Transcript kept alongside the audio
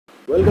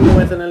Welcome to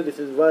my channel, this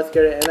is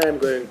Vaaskar and I am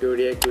going to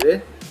react to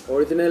the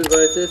original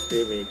versus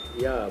remake.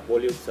 Yeah,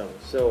 Bollywood song.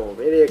 So,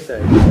 very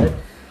excited, right?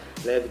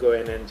 Let's go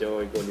and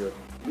enjoy Bollywood.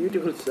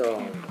 Beautiful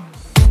song.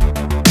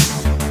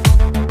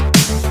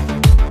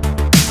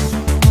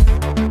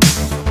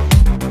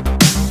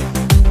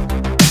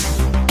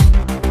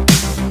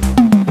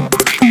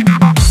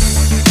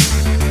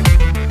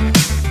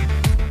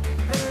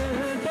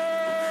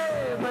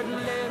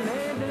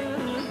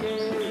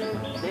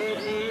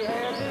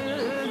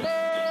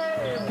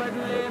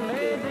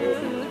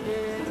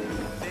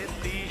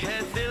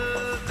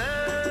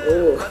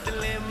 Oh,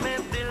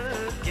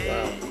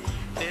 wow.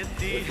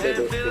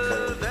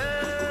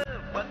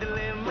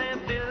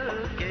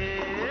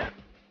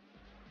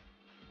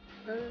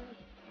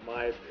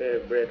 My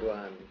favorite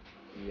one.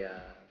 Yeah.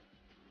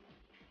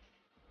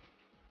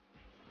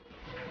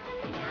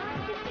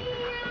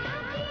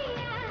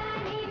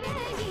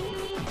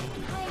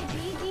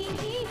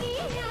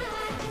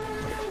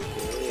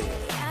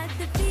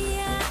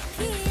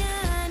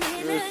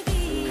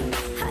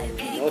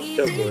 Not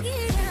so good.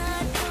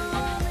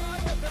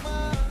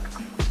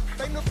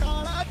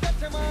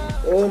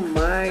 Oh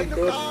my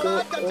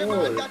god, so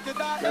old.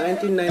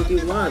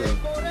 1991.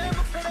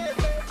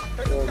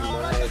 Oh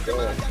my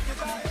god.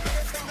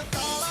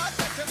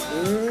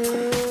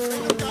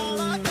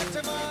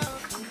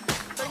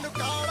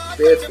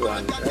 Best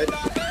one, right?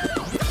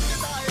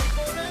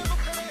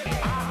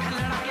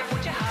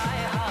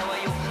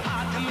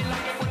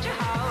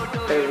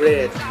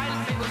 Favorite.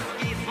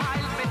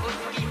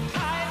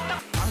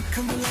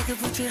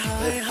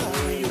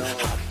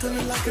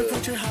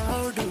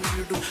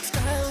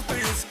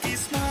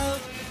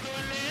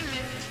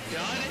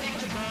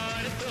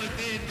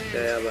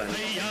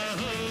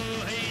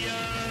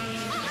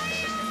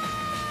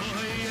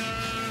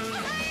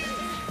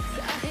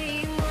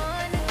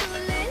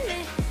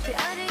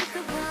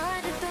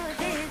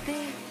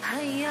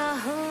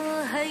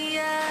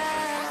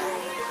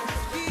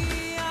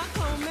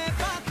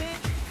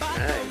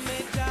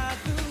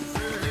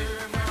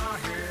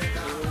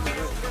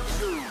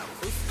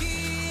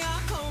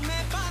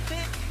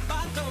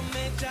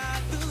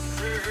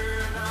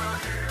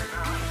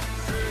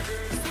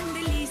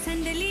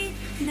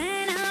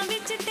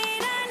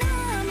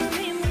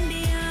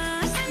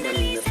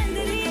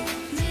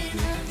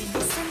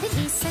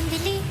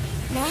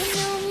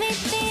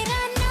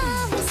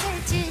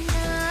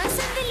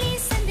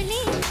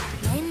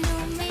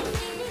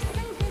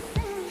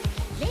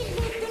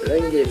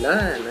 Rangila,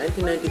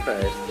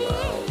 1995.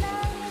 Wow,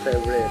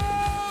 favorite.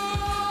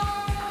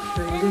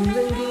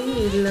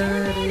 Rangila,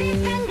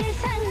 really?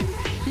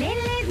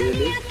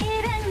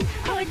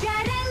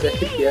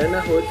 कैसे क्या ना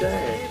हो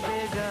जाए?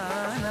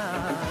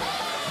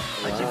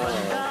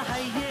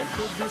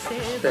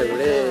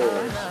 Favorite.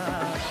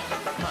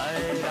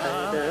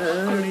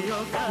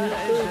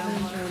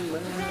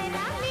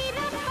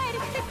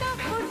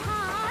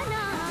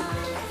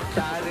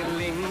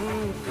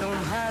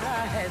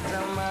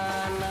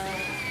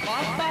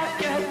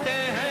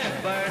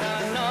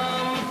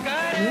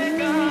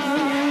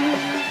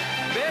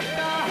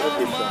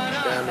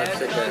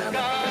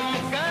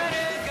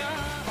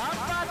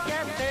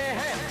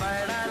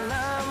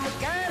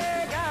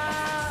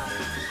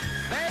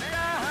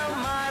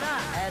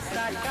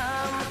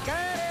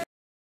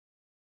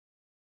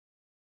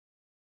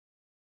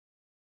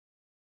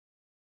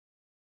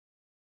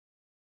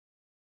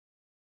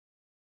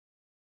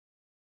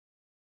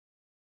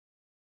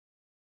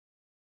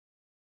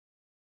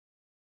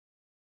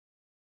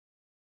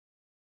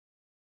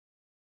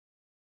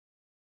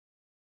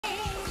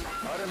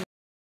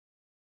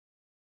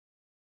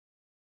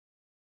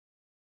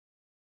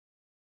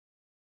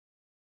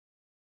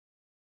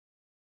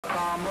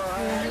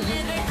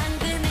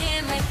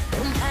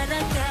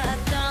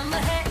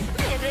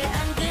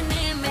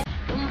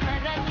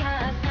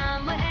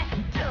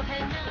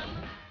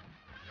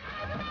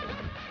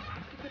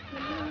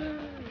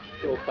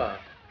 Sofa,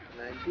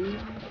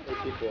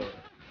 1984.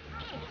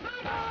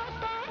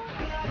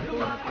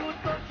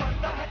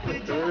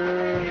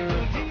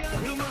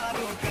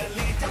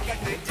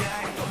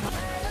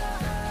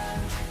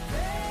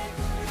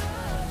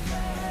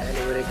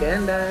 Anybody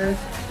can dance,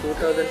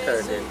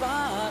 2013.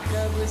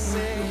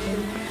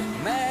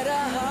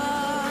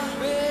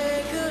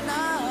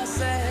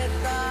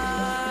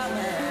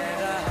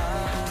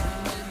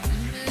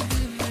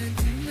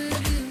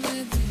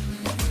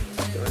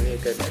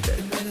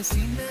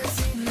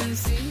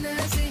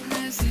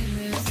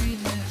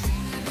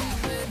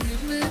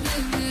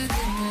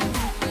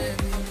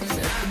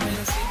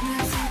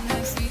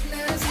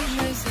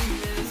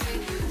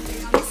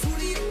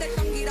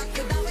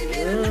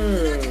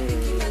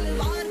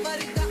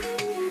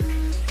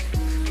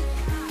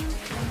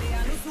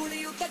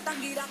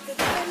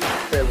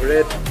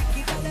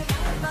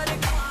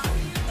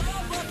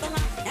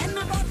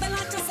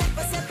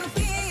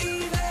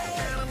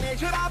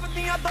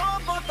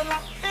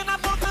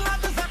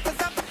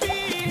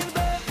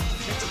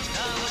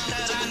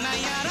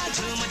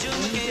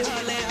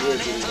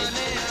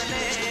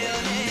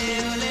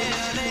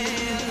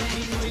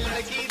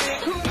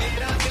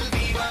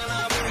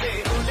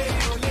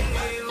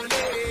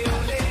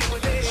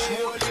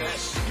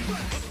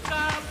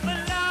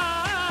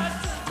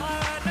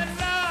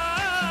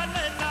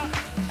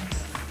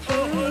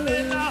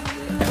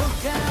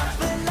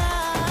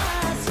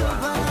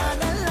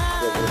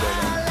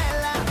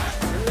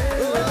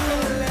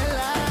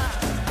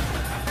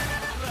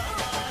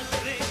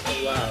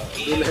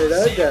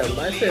 Vaaskar,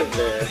 my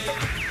favorite.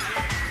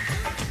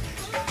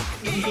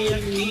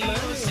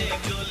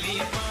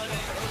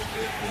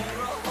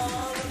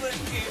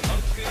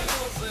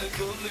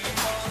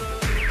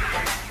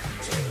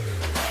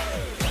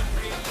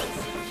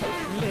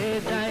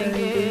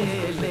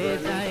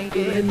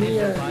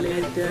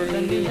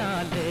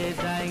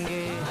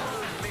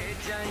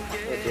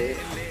 Okay.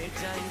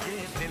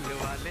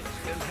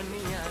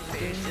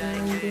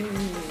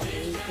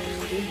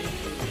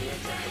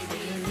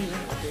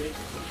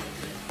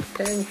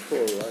 Thanks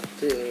for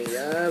watching.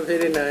 Yeah,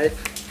 very nice.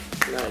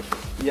 Nice.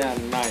 Yeah,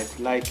 nice.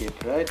 Like it,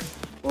 right?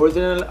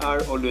 Original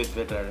are always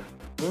better.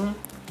 Hmm?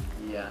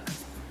 Yeah.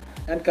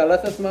 And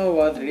Kalasasma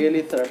was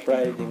really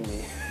surprising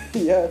me.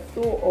 Yeah,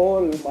 so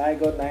old. My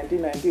God,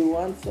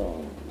 1991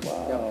 song.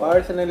 Wow. Yeah,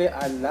 personally,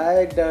 I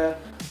like the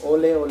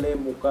Ole Ole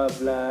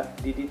Mukabla,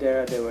 Didi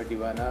Tera Deva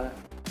Divana,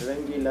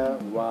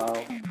 Rangila.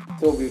 Wow,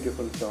 so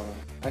beautiful song.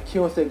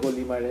 Akhiyon se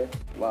goli mare.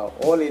 Wow,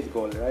 all is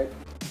gold, right?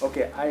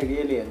 Okay, I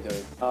really enjoy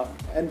it.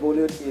 And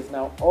Bollywood is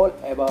now all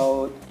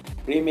about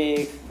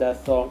remix the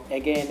song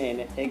again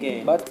and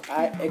again. But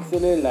I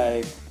actually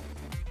like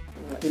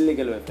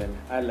Illegal Weapon.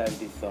 I like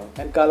this song.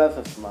 And Kala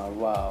Sasma,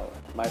 wow,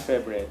 my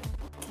favorite.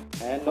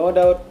 And no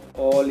doubt,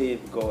 all is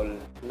gold.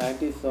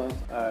 90s songs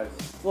are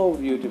so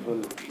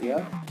beautiful,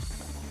 yeah.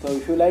 So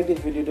if you like this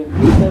video, then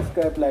please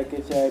subscribe, like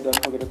it, share.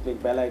 Don't forget to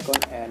click bell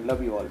icon. And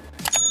love you all.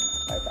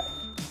 Bye bye.